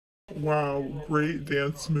Wow, great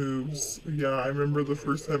dance moves. Yeah, I remember the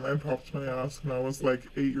first time I popped my ass when I was like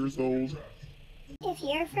 8 years old. If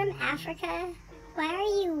you're from Africa, why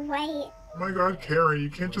are you white? Oh my god, Karen, you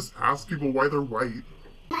can't just ask people why they're white.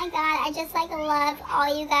 Oh my god, I just like love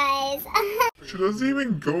all you guys. She doesn't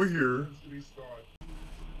even go here.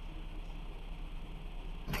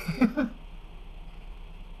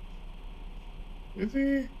 Is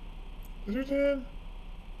he? Is your dad?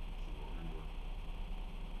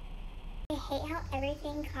 I hate how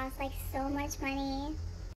everything costs like so much money.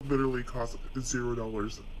 Literally cost $0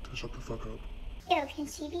 to shut the fuck up. Ew, can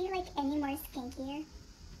she be like any more skinkier?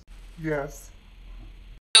 Yes.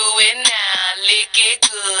 Do it now, lick it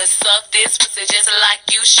good, suck this pussy just like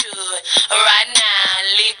you should. Right now,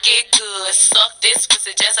 lick it good, suck this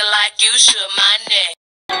pussy just like you should. My neck.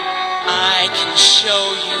 I can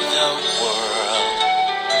show you the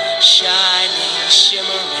world, shining,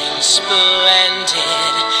 shimmering,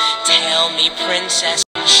 splendid. Tell me, princess,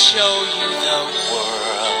 I can show you the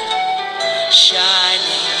world,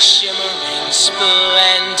 shining, shimmering,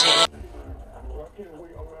 splendid.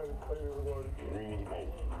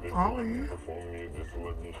 Ollie.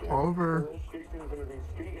 Oliver.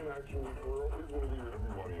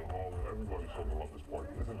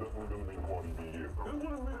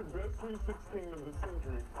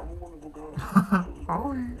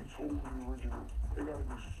 Ollie.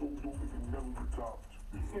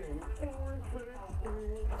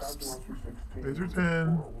 Major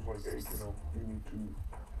 10.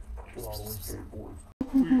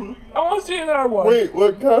 I want to see another one. Wait,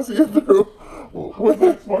 look, can I see it through?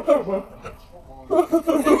 Wait, what happened?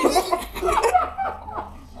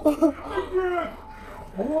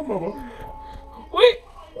 Hold on, Bubba. Wait.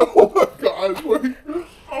 Oh my god, wait.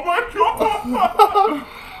 Oh my god.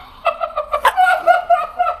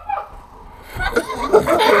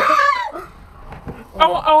 I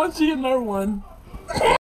want to see another one.